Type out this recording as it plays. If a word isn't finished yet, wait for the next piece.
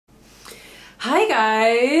Hi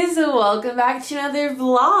guys, welcome back to another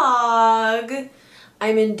vlog.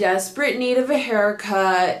 I'm in desperate need of a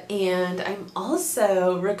haircut and I'm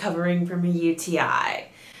also recovering from a UTI.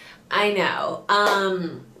 I know,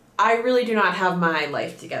 I really do not have my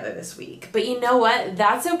life together this week, but you know what?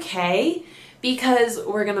 That's okay because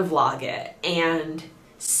we're gonna vlog it and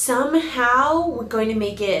somehow we're going to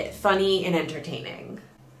make it funny and entertaining.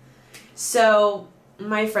 So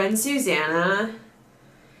my friend Susanna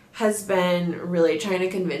has been really trying to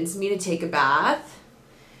convince me to take a bath,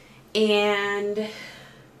 and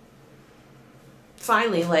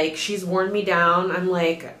finally, like, she's worn me down. I'm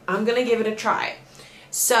like, I'm gonna give it a try.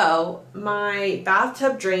 So my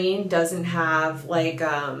bathtub drain doesn't have like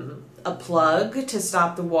a plug to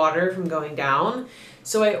stop the water from going down,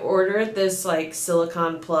 so I ordered this like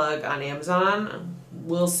silicone plug on Amazon.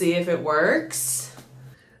 We'll see if it works.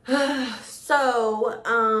 So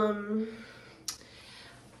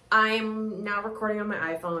I'm now recording on my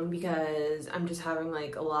iPhone because I'm just having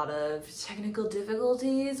like a lot of technical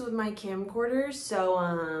difficulties with my camcorder.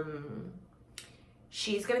 So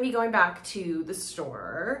she's gonna be going back to the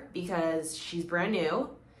store because she's brand new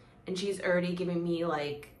and she's already giving me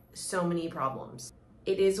like so many problems.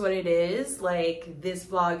 It is what it is. Like, this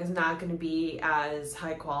vlog is not gonna be as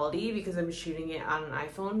high quality because I'm shooting it on an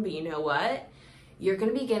iPhone, but you know what? You're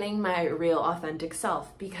gonna be getting my real authentic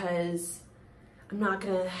self because I'm not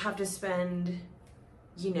gonna have to spend,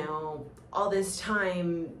 you know, all this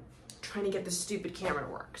time trying to get the stupid camera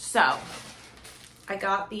to work. So I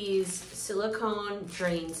got these silicone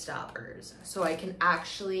drain stoppers so I can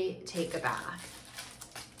actually take a bath.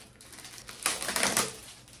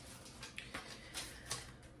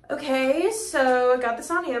 Okay, so I got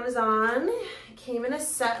this on Amazon. It came in a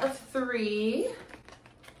set of 3.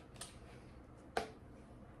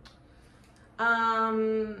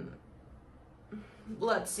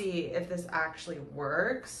 Let's see if this actually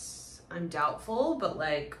works. I'm doubtful, but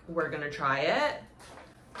like, we're gonna try it.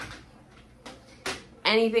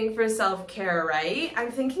 Anything for self-care, right?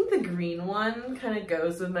 I'm thinking the green one kind of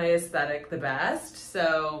goes with my aesthetic the best,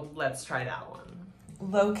 so let's try that one.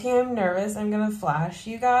 Low-key, I'm nervous. I'm gonna flash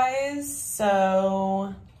you guys,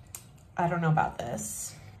 so I don't know about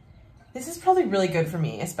this. This is probably really good for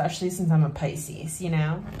me, especially since I'm a Pisces, you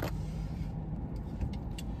know?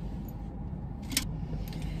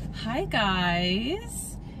 Hi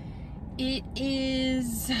guys, it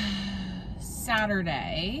is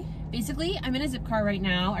Saturday. Basically, I'm in a zipcar right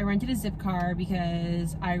now. I rented a zipcar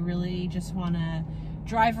because I really just want to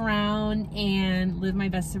drive around and live my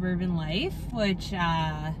best suburban life, which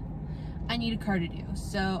I need a car to do.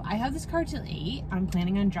 So I have this car till 8. I'm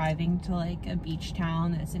planning on driving to like a beach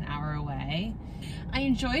town that's an hour away. I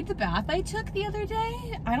enjoyed the bath I took the other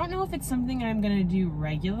day. I don't know if it's something I'm gonna do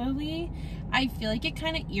regularly. I feel like it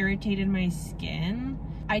kind of irritated my skin.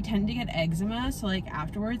 I tend to get eczema, so like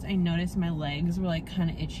afterwards I noticed my legs were like kind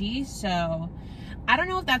of itchy. So I don't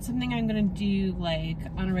know if that's something I'm gonna do like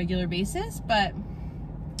on a regular basis, but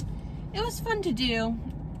it was fun to do,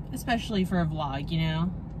 especially for a vlog, you know?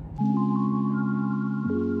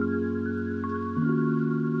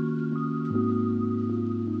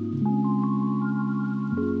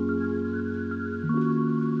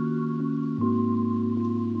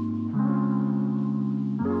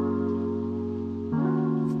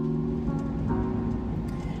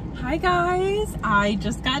 Hi guys, I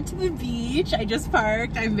just got to the beach. I just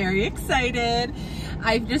parked. I'm very excited.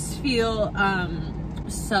 I just feel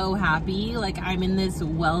so happy. Like, I'm in this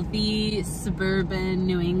wealthy suburban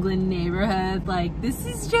New England neighborhood. Like, this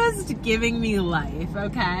is just giving me life,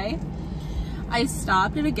 okay? I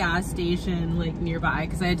stopped at a gas station like nearby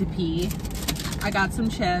because I had to pee. I got some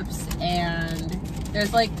chips and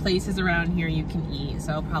there's like places around here you can eat,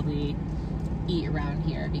 so I'll probably eat around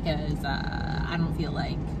here because I don't feel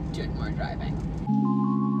like doing more driving.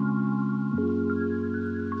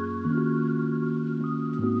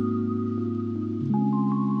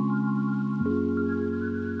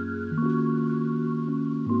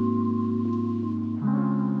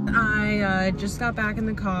 I just got back in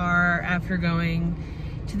the car after going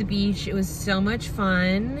to the beach. It was so much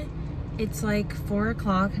fun. It's like 4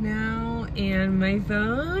 o'clock now and my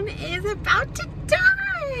phone is about to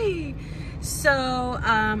die. So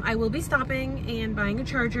I will be stopping and buying a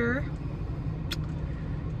charger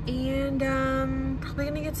and probably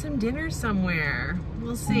gonna get some dinner somewhere.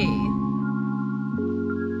 We'll see.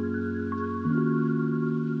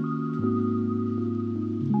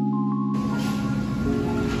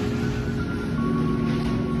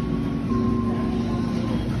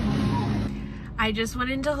 I just went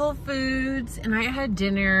into Whole Foods and I had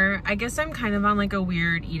dinner. I guess I'm kind of on like a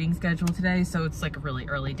weird eating schedule today, so it's like a really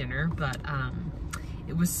early dinner, but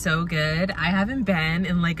it was so good. I haven't been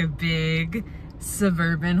in like a big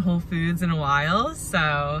suburban Whole Foods in a while,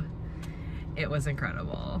 so it was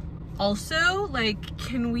incredible. Also, like,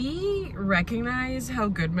 can we recognize how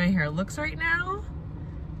good my hair looks right now?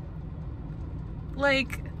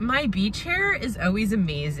 Like, my beach hair is always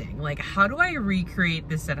amazing. Like, how do I recreate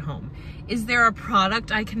this at home? Is there a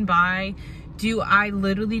product I can buy? Do I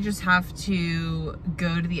literally just have to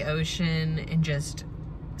go to the ocean and just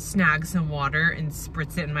snag some water and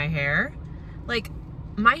spritz it in my hair? Like,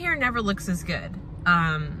 my hair never looks as good.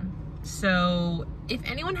 So if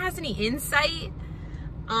anyone has any insight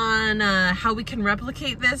on how we can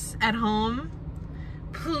replicate this at home,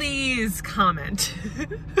 please comment.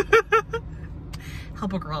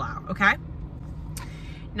 Help a girl out, okay?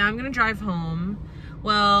 Now I'm gonna drive home.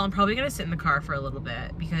 Well, I'm probably gonna sit in the car for a little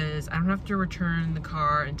bit because I don't have to return the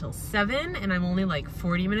car until 7 and I'm only like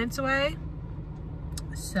 40 minutes away.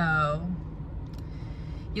 So,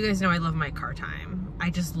 you guys know I love my car time. I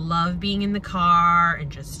just love being in the car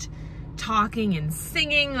and just talking and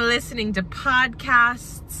singing, listening to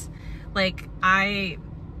podcasts. Like, I'm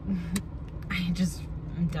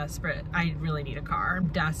desperate. I really need a car. I'm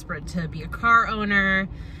desperate to be a car owner,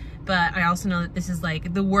 but I also know that this is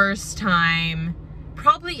like the worst time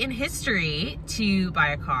probably in history to buy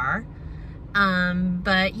a car.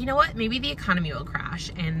 But you know what? Maybe the economy will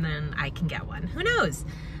crash and then I can get one. Who knows?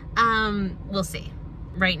 We'll see.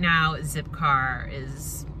 Right now, Zipcar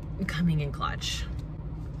is coming in clutch.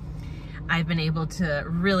 I've been able to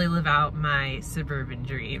really live out my suburban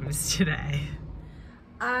dreams today.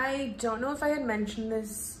 I don't know if I had mentioned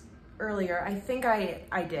this earlier. I think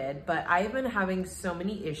I did, but I've been having so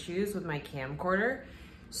many issues with my camcorder.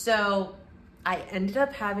 So I ended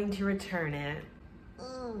up having to return it.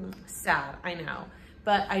 Sad, I know.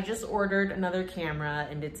 But I just ordered another camera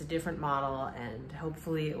and it's a different model and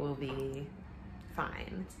hopefully it will be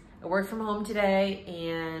fine. I worked from home today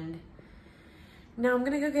and now I'm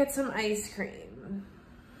gonna go get some ice cream.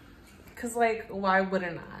 Cause like, why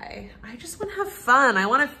wouldn't I? I just wanna have fun. I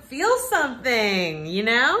wanna feel something, you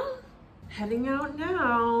know? Heading out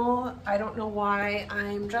now. I don't know why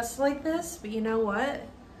I'm dressed like this, but you know what?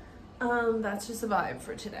 That's just a vibe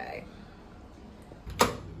for today.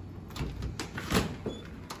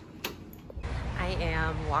 I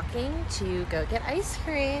am walking to go get ice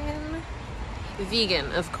cream.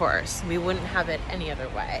 Vegan, of course. We wouldn't have it any other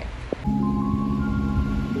way.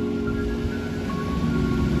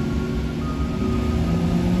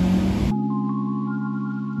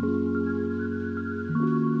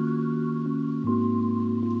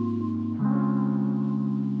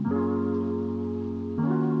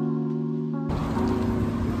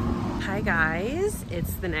 Hi guys,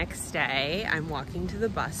 it's the next day. I'm walking to the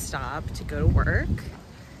bus stop to go to work.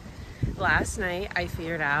 Last night I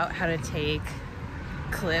figured out how to take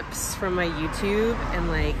clips from my YouTube and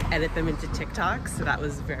like edit them into TikTok, so that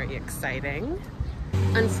was very exciting.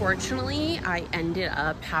 Unfortunately, I ended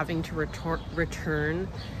up having to return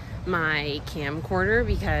my camcorder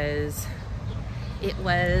because it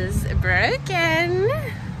was broken.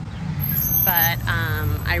 But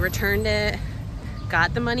I returned it,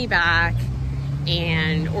 got the money back,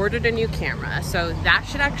 and ordered a new camera. So that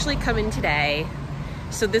should actually come in today.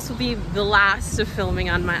 So this will be the last of filming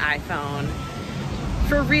on my iPhone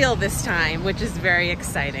for real this time, which is very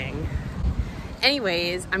exciting.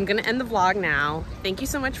 Anyways, I'm gonna end the vlog now. Thank you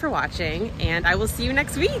so much for watching, and I will see you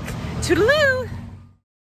next week. Toodaloo!